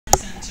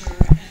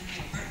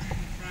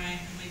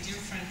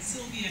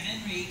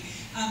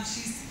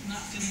She's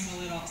not feeling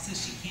well at all, so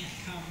she can't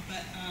come,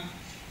 but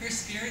her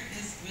spirit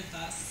is with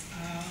us.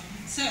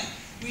 So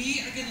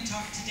we are going to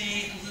talk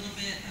today a little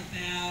bit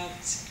about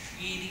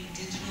creating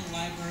digital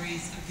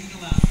libraries of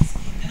read-alouds.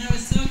 And I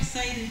was so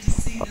excited to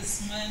see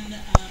this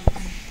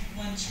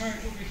one chart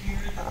over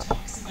here that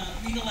talks about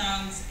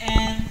read-alouds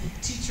and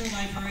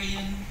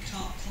teacher-librarian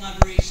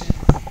collaboration,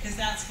 because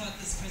that's what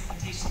this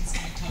presentation is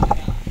going to talk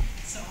about.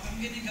 So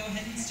I'm going to go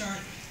ahead and start.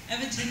 I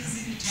have a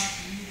tendency to talk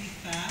really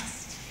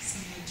fast, so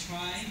I'm going to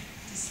try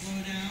to slow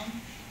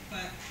down,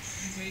 but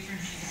raise your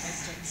hand if I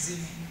start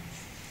zooming.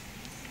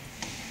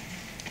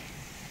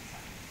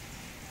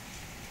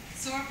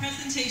 So our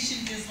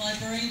presentation is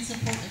Librarian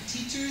Support of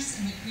Teachers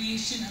and the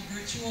Creation of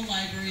Virtual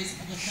Libraries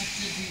of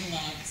Effective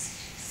Read-alouds.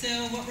 So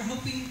what we're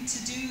hoping to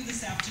do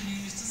this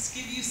afternoon is just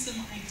give you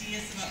some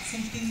ideas about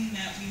something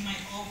that we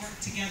might all work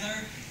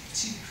together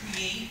to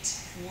create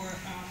for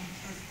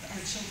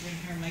our children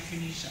here in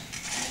Micronesia.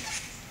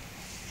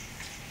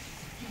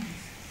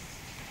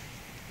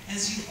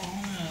 As you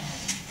all know,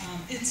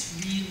 it's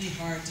really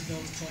hard to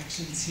build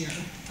collections here.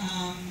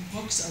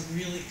 Books are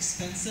really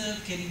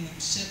expensive. Getting them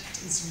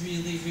shipped is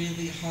really,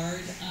 really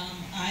hard.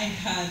 I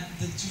had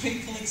the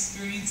joyful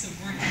experience of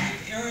working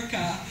with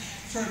Erica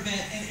for a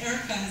bit, and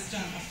Erica has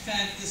done a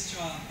fabulous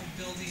job of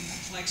building a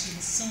collection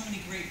with so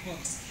many great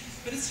books.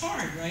 But it's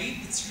hard,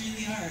 right? It's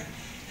really hard.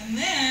 And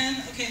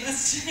then, okay, let's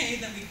say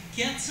that we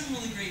get some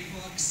really great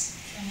books,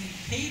 and we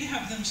pay to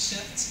have them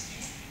shipped.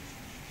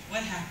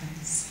 What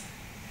happens?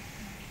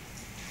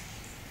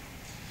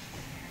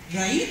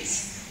 Right?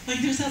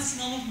 Like there's that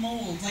smell of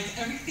mold, like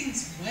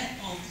everything's wet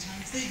all the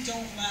time, so they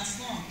don't last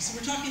long. So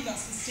we're talking about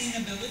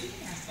sustainability,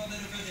 I saw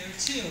that over there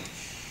too.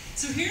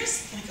 So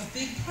here's like a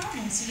big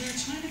problem. So we were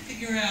trying to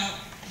figure out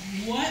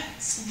what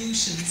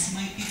solutions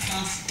might be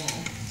possible.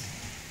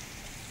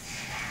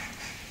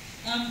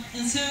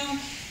 And so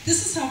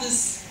this is how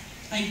this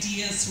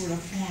idea sort of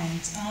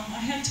formed.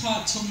 I had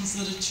taught children's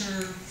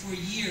literature for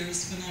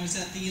years when I was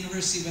at the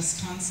University of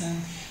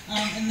Wisconsin.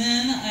 And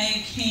then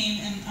I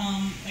came and,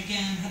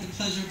 again, had the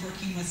pleasure of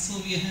working with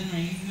Sylvia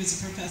Henry, who is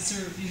a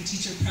professor in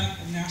teacher prep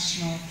at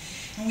National.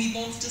 And we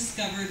both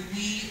discovered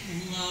we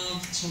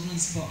love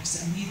children's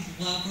books. And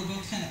we're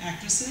both kind of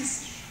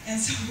actresses. And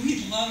so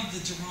we love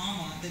the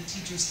drama that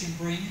teachers can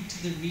bring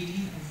to the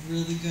reading of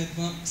really good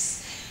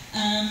books.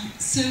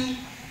 So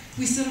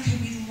we said, okay,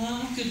 we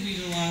love good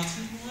read-alouds,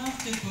 we love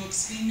good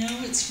books, we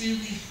know it's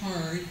really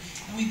hard,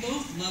 and we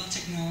both love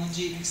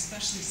technology, and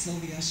especially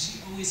Sylvia. She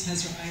always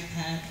has her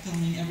iPad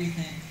filming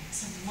everything.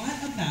 So what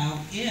about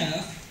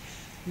if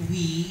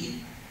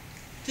we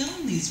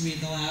film these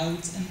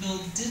read-alouds and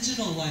build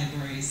digital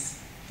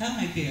libraries? That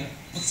might be a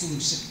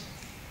solution.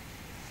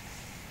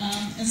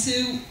 And so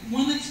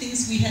one of the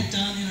things we had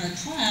done in our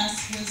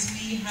class was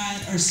we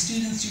had our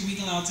students do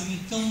read-alouds and we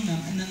filmed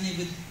them, and then they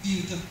would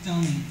view the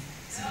filming.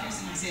 So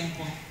here's an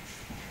example.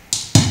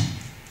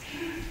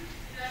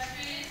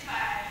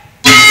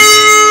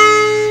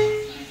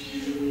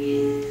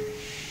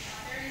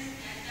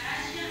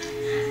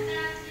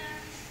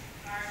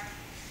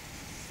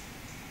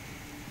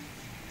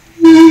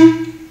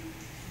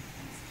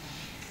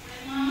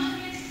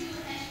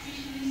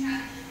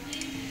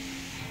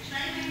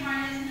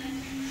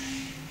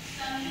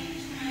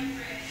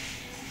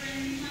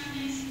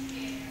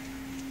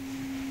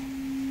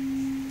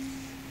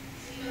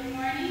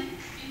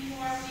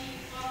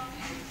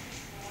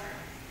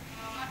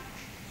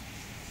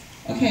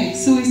 Okay,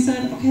 so we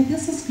said, okay,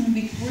 this is going to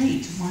be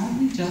great. Why don't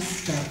we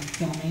just start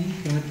filming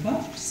good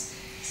books?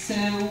 So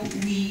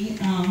we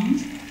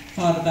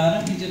thought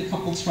about it. We did a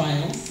couple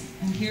trials.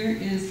 And here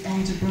is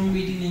Deborah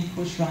reading in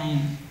Coach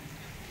Ryan.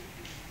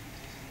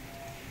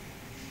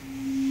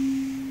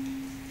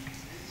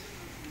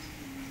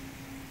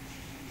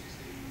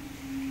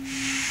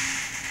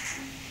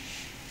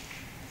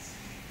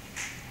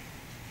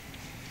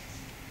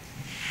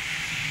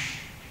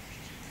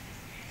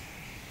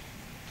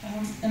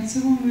 And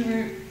so when we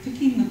were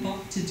picking the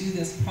book to do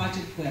this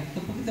project with, the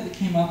book that we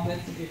came up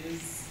with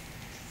is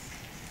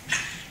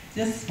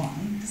this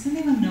one. Does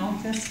anyone know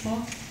this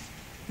book?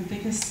 The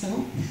Biggest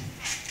Soap?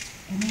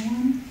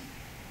 Anyone?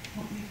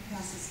 Let me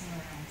pass this one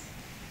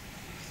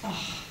around.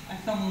 Oh, I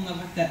fell in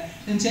love with that.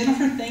 And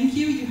Jennifer, thank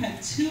you. You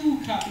had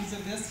 2 copies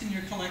of this in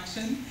your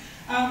collection.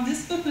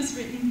 This book was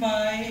written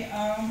by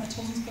a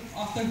children's book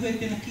author who had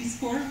been a Peace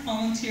Corps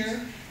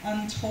volunteer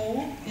on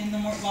toll in the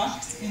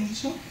Mortlocks in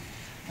Chuuk.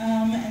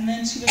 And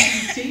then she was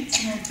in the States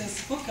and wrote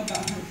this book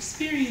about her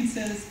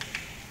experiences.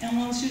 And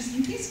while she was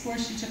in Peace Corps,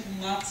 she took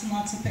lots and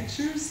lots of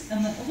pictures,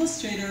 and the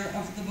illustrator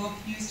of the book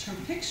used her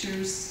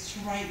pictures to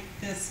write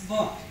this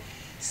book.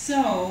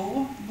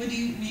 So, what do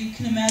you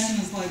can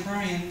imagine as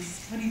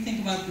librarians, what do you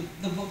think about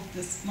the book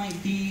this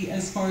might be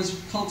as far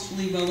as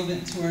culturally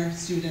relevant to our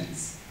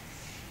students?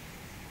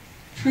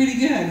 Pretty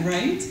good,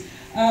 right?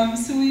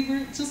 So we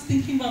were just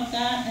thinking about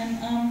that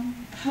and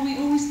how we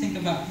always think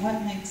about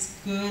what makes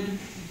good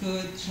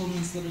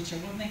children's literature,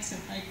 what makes it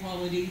high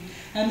quality.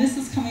 And this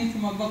is coming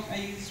from a book I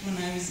used when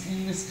I was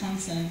in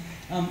Wisconsin,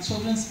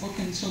 children's book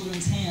in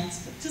children's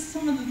hands, but just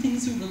some of the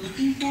things we were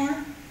looking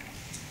for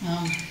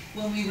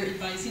when we were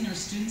advising our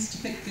students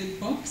to pick good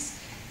books.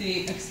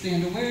 They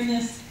expand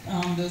awareness,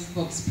 those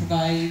books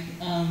provide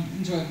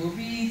enjoyable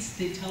reads,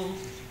 they tell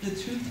the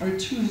truth or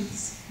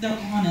truths, they're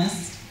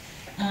honest,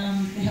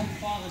 they have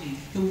quality,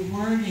 the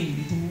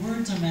wording, the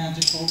words are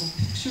magical, the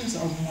pictures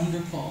are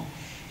wonderful,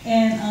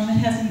 and it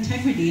has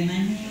integrity, and I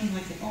mean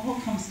like it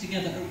all comes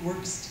together, it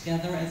works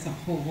together as a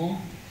whole,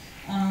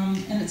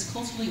 and it's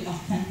culturally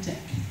authentic.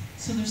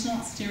 So there's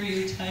not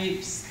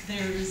stereotypes,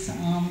 there's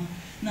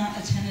not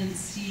a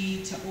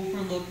tendency to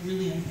overlook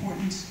really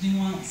important,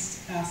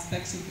 nuanced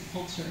aspects of the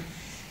culture.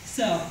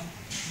 So,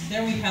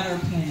 there we had our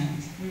plan.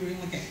 We were going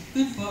to look at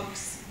good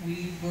books,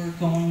 we were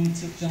going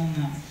to film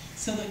them.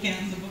 So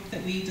again, the book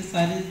that we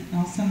decided, and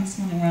I'll send this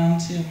one around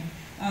to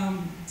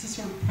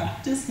sort of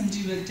practice and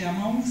do a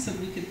demo so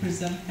we could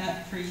present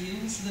that for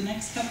you. So the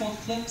next couple of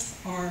clips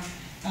are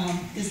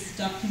is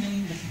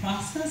documenting the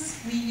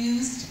process we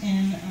used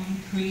in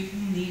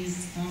creating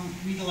these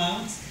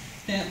read-alouds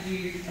that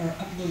we are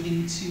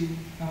uploading to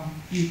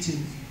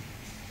YouTube.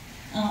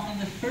 And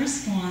the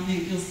first one that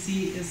you'll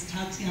see is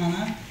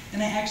Tatiana,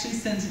 and I actually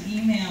sent an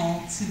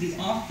email to the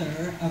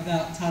author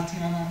about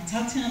Tatiana.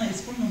 Tatiana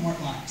is from the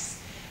Mortlocks.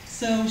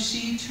 So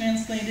she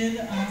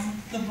translated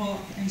the book,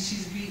 and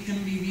she's going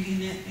to be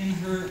reading it in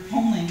her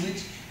home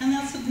language. And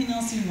that's something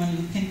else we wanted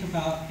to think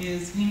about,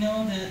 is we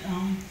know that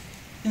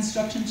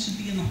instruction should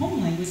be in the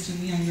home language in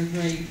the younger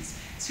grades.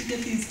 So you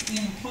get these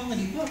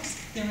quality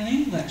books, they're in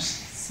English.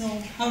 So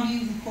how do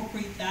you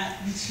incorporate that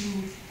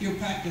into your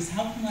practice?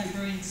 How can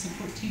librarians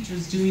support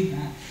teachers doing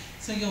that?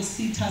 So you'll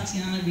see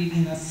Tatiana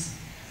reading this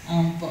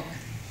book.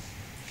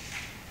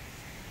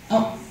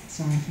 Oh,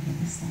 sorry, I forgot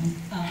this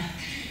slide.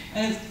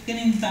 I was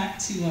getting back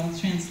to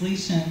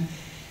translation.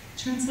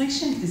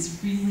 Translation is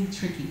really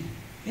tricky.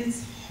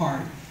 It's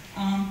hard,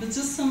 but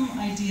just some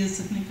ideas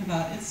to think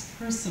about. It's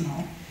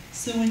personal.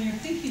 So when you're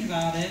thinking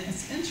about it,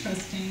 it's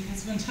interesting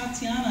because when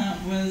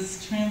Tatiana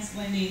was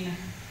translating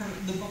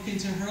the book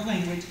into her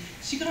language,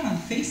 she got on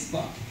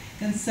Facebook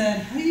and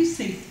said, how do you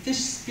say fish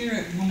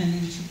spirit woman in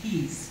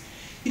Portuguese?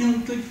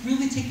 Like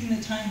really taking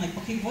the time, like,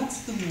 okay,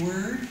 what's the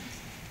word?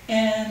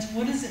 And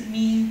what does it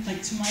mean,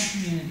 like, to my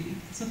community?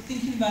 So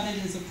thinking about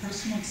it as a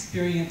personal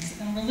experience.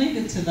 And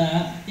related to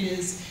that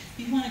is,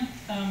 you want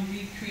to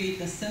recreate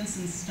the sense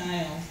and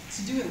style.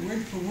 To do it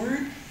word for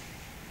word,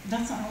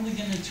 that's not really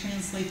going to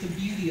translate the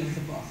beauty of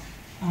the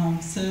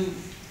book. So,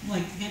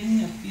 like,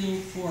 getting a feel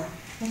for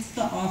what's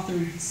the author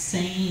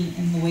saying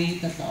in the way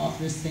that the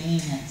author is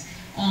saying it.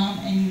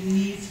 And you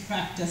need to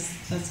practice,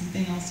 that's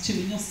something else too.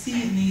 And you'll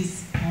see in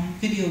these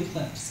video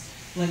clips,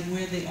 like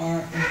where they are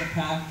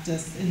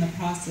in the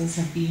process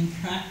of being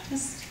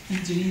practiced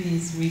and doing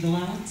these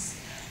read-alouds.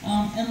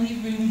 And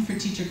leave room for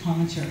teacher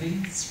commentary.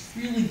 It's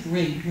really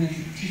great when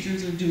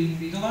teachers are doing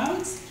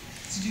read-alouds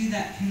to do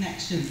that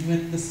connection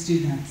with the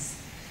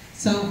students.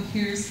 So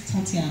here's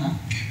Tatiana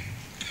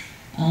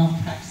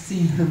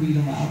practicing her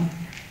read-aloud.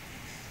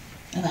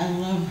 And I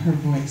love her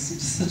voice,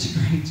 it's such a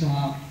great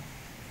job.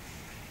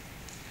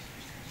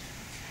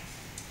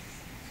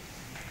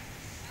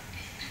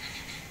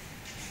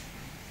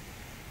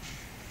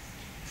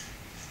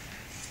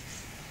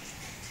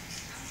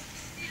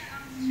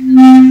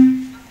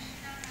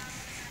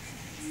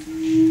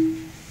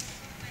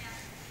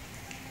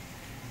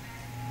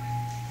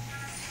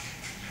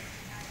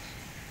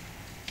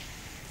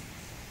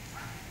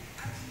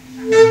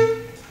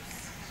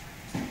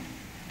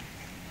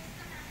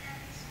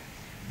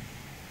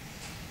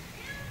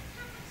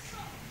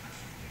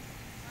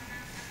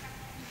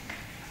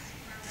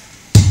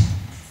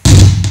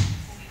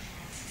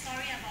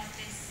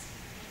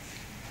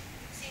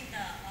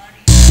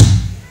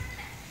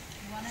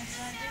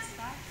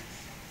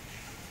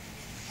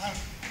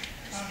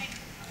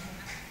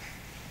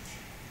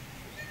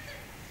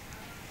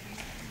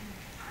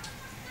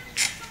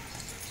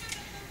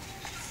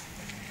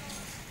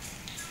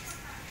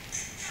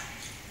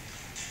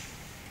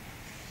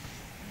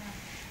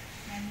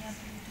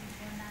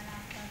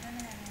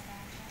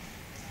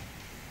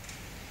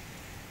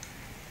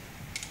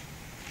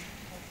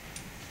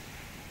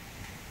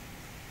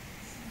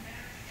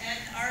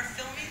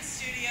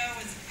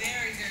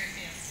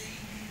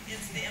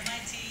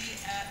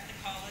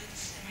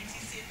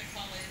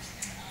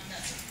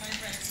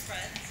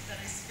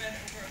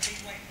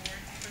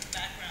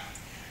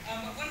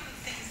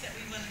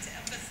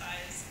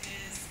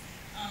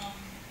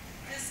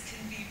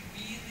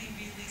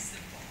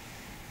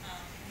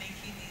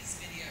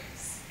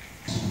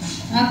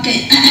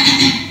 Okay.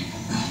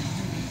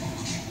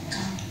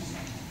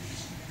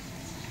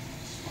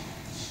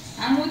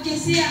 Amo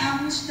kesi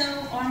amusta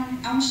on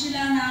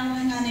amshila na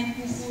ngane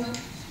kuku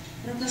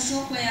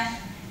rokaso ko ya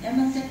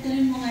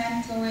emantetrin mo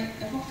ngayon ko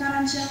e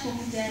pokaran siya ko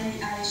kutene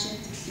Aisha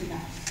tikila.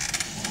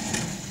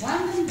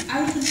 One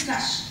I will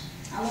discuss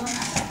alon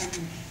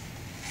asakanu.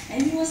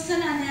 Emi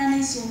wasana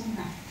ane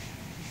sokna.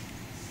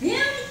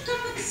 Emi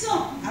kapitso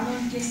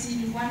alon kesi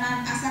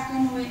wanan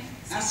asakanu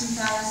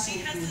asutala She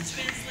has soku. the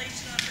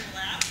translation on her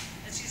lap,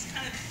 and she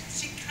kind of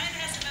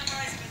has it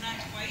memorized, but not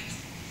quite.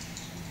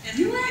 And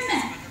her voice is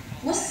wonderful.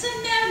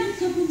 Wasana emi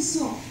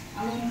kapitso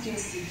alon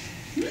kesi.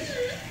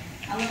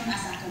 Alon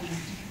asakanu.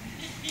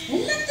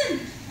 Elatin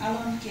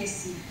alon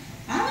kesi.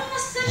 Alon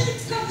wasana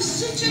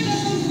kapitso chega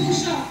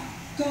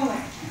go.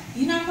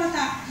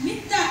 Inapata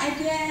minta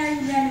ekaya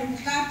yule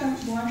mkata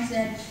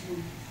mwanza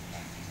full.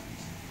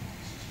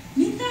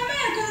 Minta me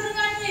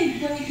kurunganye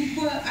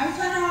boy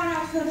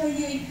alfara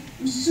ye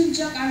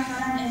usunjak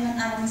alfara evan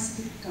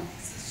aramastika.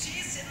 So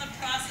she's in the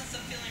process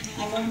of feeling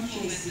really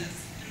comfortable with this.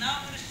 And now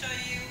I'm going to show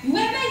you the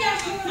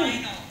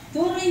final.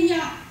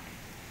 Doriya.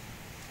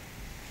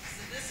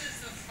 So this is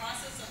the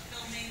process of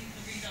filming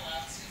the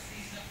read-alouts. You'll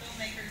see the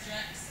filmmaker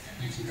Drex and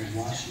Into then the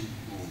washing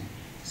bowl.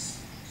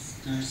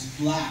 There's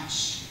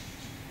splash.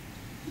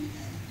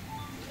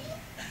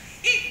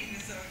 He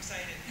was so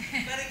excited.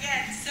 But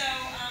again, so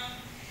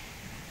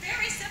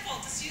very simple,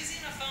 just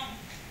using a phone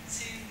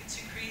to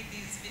create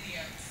these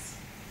videos.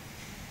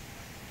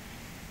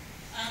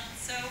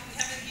 So we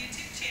have a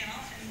YouTube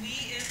channel, and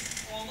we is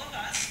all of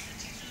us, the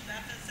teachers of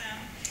FSM,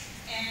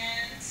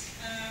 and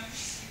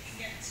you can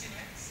get to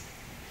it.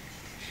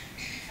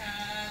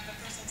 But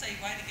first I'll tell you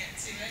why to get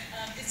to it.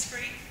 It's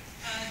free,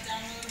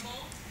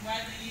 downloadable,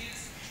 widely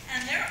used.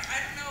 And there, I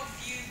don't know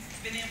if you've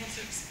been able to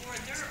explore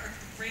it, there are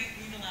great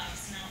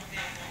read-alouds now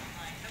available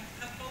online.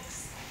 Have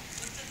folks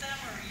looked at them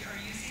or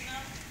are using them?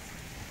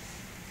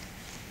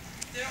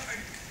 There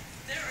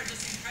are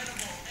just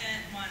incredible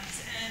ones.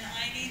 And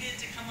I needed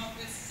to come up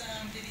with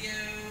some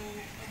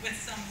with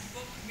some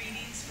book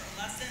readings for a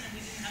lesson, and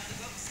we didn't have the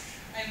books.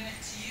 I went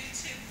to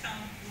YouTube,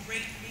 found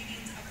great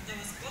readings of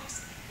those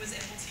books, was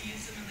able to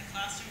use them in the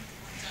classroom,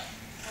 worked out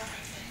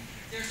perfectly.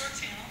 There's our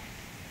channel,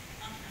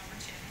 our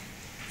channel.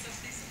 So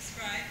please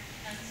subscribe.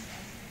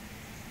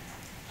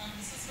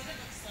 This is what it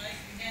looks like.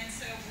 Again,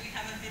 so we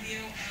have a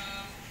video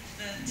of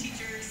the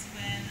teachers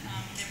when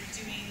they were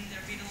doing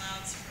their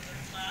read-alouds for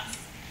their class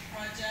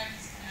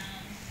project.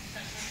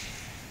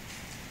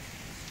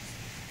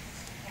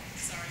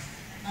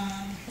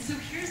 So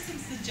here's some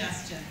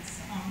suggestions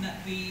that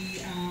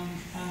we,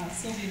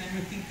 Sylvia and I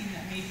were thinking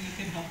that maybe you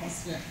could help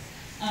us with.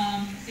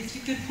 If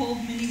you could hold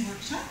mini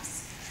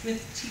workshops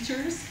with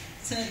teachers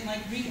to like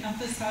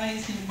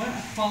re-emphasize what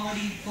a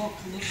quality book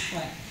looks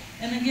like.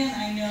 And again,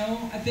 I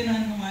know I've been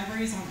on the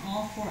libraries on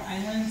all 4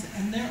 islands,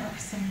 and there are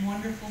some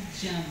wonderful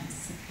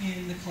gems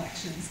in the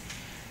collections.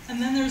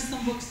 And then there's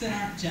some books that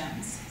aren't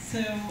gems.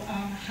 So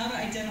how to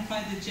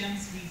identify the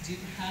gems we do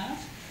have.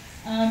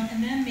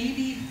 And then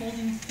maybe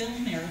holding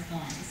film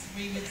marathons,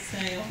 where you would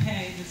say,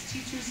 okay, this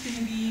teacher's going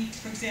to be,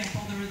 for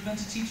example, there were a bunch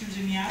of teachers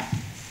in Yap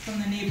from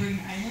the neighboring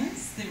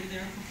islands. They were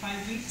there for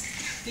 5 weeks.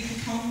 They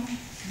could come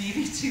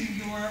maybe to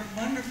your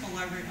wonderful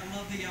library. I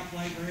love the Yap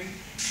library.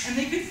 And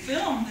they could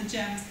film the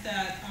gems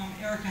that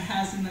Erica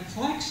has in the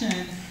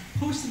collection,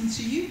 post them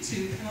to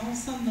YouTube, and all of a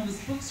sudden those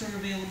books are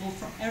available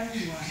for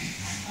everyone.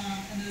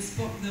 And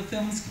the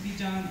films could be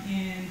done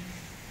in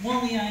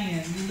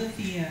Waliyan,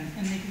 Lithian,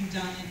 and they can be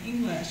done in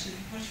English, and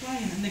Quechua,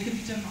 and they can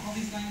be done in all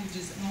these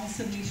languages, and all of a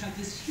sudden we have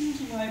this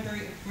huge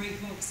library of great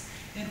books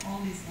in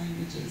all these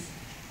languages.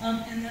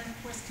 And then,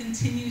 of course,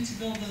 continue to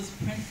build those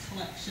print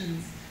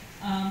collections.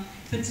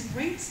 But it's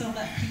great so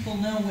that people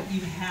know what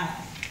you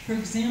have. For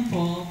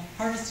example,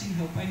 Harvesting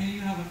Hope. I know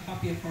you have a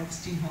copy of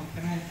Harvesting Hope,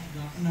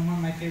 and I'm one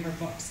of my favorite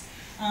books.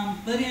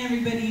 Letting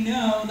everybody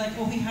know, like,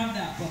 oh, we have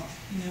that book.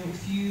 You know,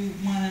 if you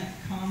want to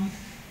come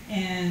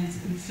and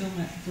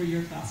film it for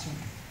your classroom.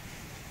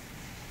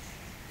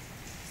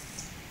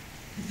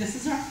 This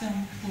is our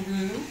film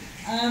crew.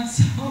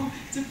 So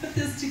to put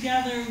this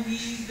together,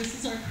 this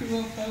is our crew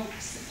of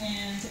folks,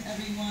 and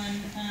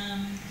everyone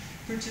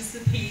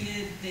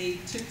participated. They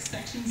took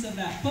sections of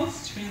that book,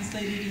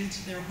 translated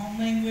into their home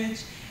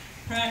language,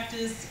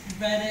 practiced,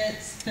 read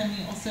it. Then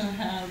we also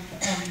have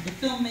the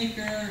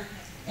filmmaker,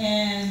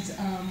 and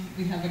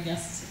we have a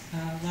guest,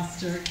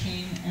 Lester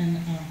came and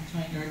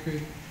joined our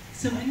group.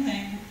 So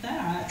anyway, with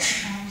that,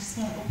 I just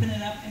want to open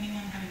it up.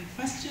 Anyone have any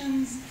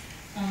questions?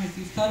 If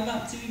you've thought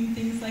about doing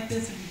things like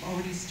this, if you've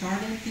already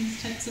started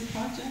these types of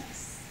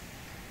projects?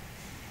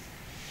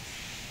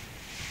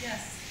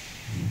 Yes?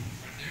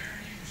 Are there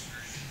any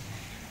restrictions on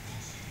the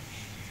books you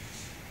can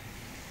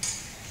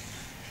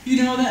use?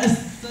 You know, that is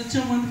such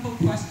a wonderful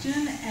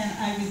question, and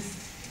I was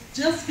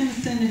just going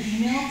to send an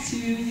email to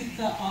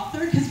the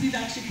author, because we've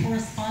actually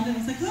corresponded. I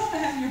was like, oh, I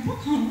have your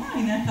book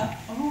online. I thought,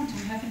 oh, do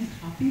I have any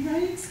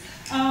copyrights?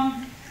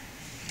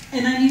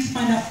 And I need to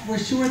find out for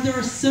sure. There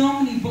are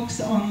so many books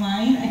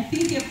online. I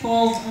think it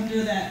falls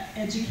under that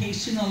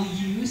educational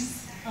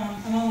use.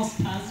 I'm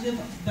almost positive,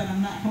 but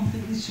I'm not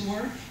completely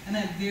sure. And I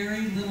have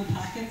very little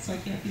pockets, so I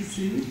can't be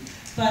sued.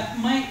 But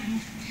my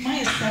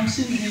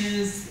assumption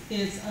is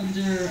it's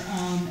under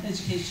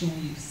educational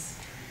use.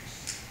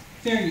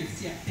 Fair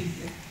use, yeah, thank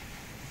you.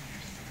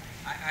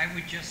 I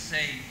would just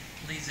say,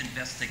 please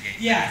investigate.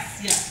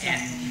 Yes, yes.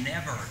 And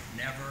never,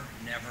 never,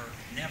 never,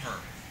 never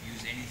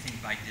use anything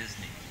by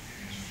Disney.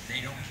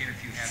 They don't care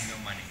if you have no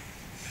money.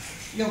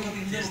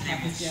 Disney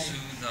will sue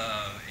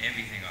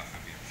everything off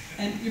of you.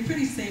 And you're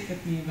pretty safe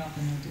with me about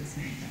the no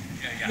Disney thing.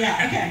 Yeah.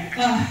 Yeah, okay.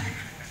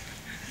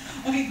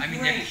 Okay, I mean,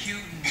 great. they're cute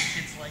and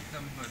kids like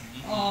them, but...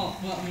 Oh,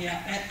 well,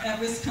 yeah, at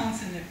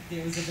Wisconsin,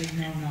 there was a big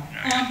no-no.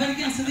 But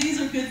again, so these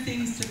are good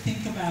things to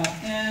think about.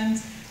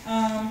 And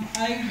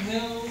I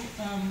will,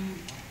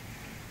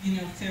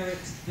 ferret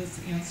this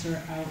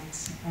answer out.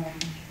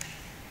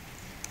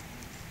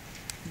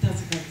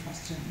 That's a great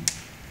question.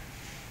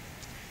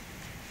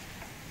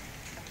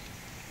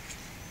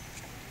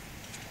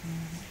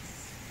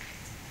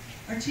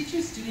 Are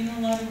teachers doing a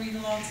lot of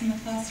read-alouds in the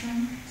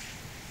classroom?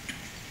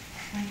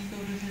 When you go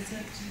to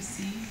visit, do you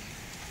see?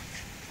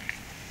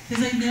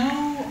 Because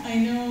I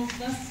know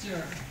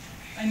Lester,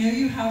 I know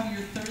you have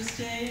your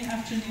Thursday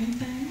afternoon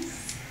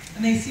things,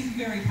 and they seem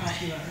very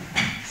popular.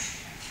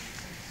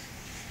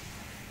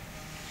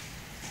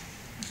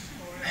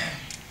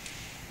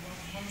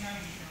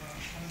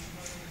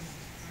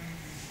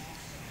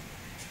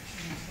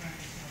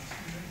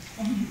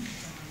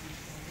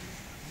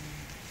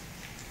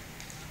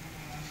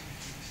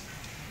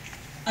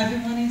 I've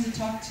been wanting to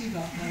talk to you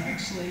about that,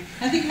 actually.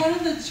 I think one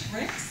of the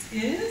tricks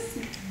is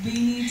we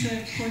need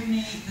to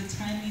coordinate the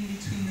timing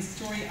between the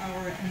story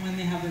hour and when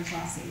they have their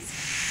classes.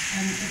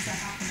 And it's a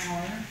half an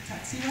hour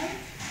taxi ride,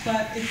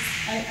 but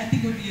I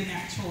think it would be a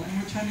natural, and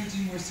we're trying to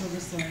do more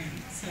service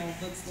learning, so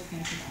let's look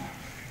into that.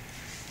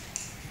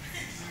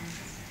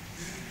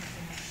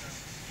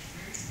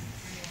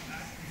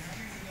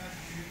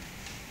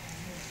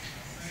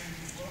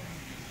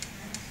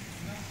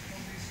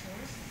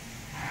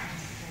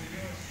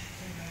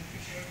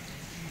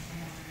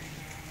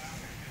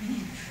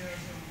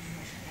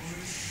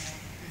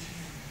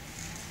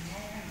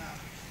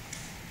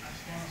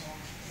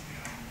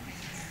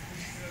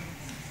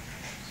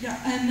 Yeah,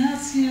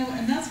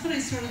 and that's what I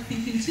started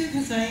thinking too,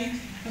 because I'm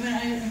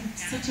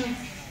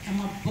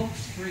a book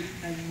freak.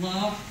 I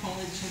love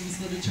college children's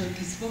literature.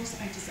 These books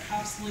I just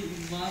absolutely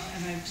love,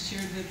 and I've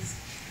shared with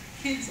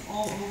kids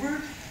all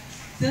over.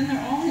 Then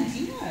they're all in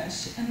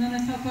English, and then I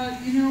thought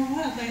about, you know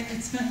what,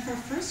 it's meant for a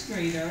first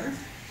grader,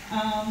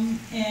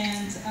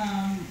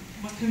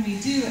 what can we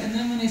do? And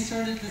then when I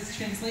started this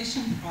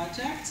translation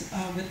project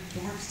with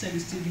the work study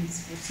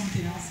students for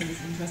something else I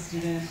was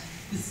interested in,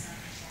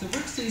 the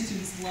work study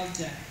students loved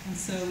it, and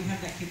so we have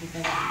that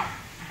capability.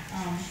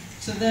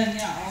 So then,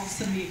 yeah, all of a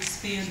sudden we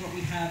expand what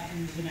we have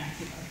in the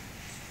vernacular.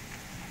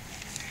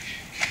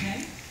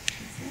 Okay?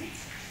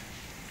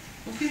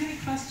 Well, if you have any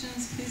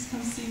questions, please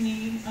come see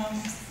me.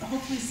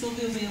 Hopefully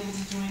Sylvia will be able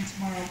to join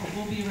tomorrow, but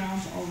we'll be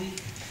around all week.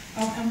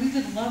 And we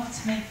would love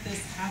to make this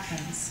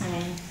happen. So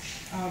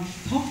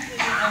hopefully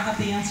I'll have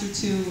the answer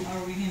to, are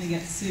we going to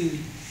get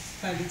sued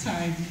by the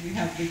time we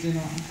have the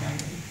dinner on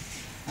Friday.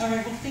 All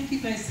right, well, thank you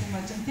guys so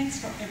much, and thanks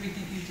for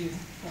everything you do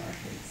for our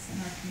kids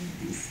and our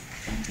communities.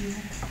 Thank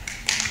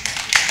you.